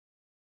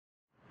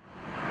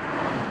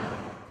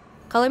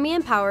Color Me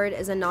Empowered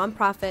is a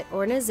nonprofit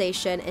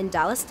organization in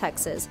Dallas,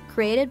 Texas,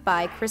 created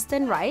by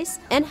Kristen Rice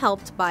and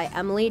helped by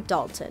Emily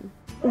Dalton.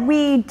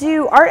 We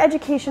do art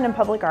education and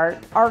public art.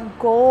 Our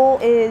goal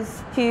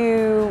is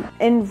to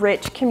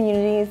enrich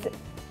communities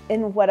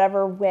in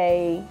whatever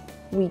way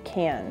we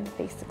can,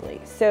 basically.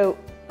 So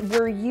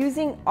we're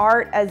using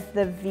art as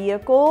the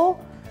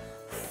vehicle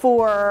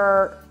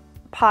for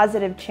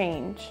positive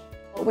change.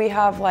 We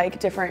have like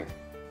different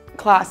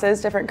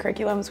classes, different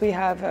curriculums. We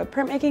have a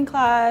printmaking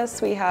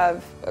class, we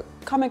have a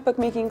comic book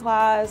making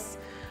class,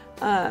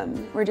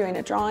 we're doing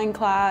a drawing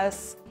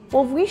class.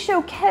 Well, if we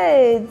show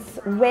kids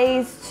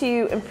ways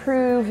to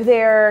improve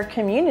their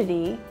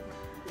community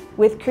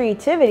with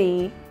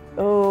creativity,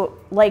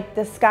 like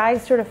the sky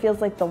sort of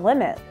feels like the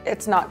limit.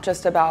 It's not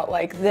just about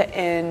like the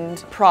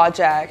end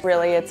project,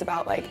 really it's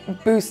about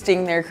like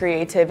boosting their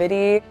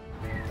creativity.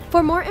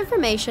 For more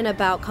information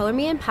about Color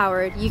Me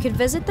Empowered, you could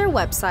visit their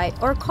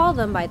website or call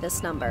them by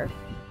this number.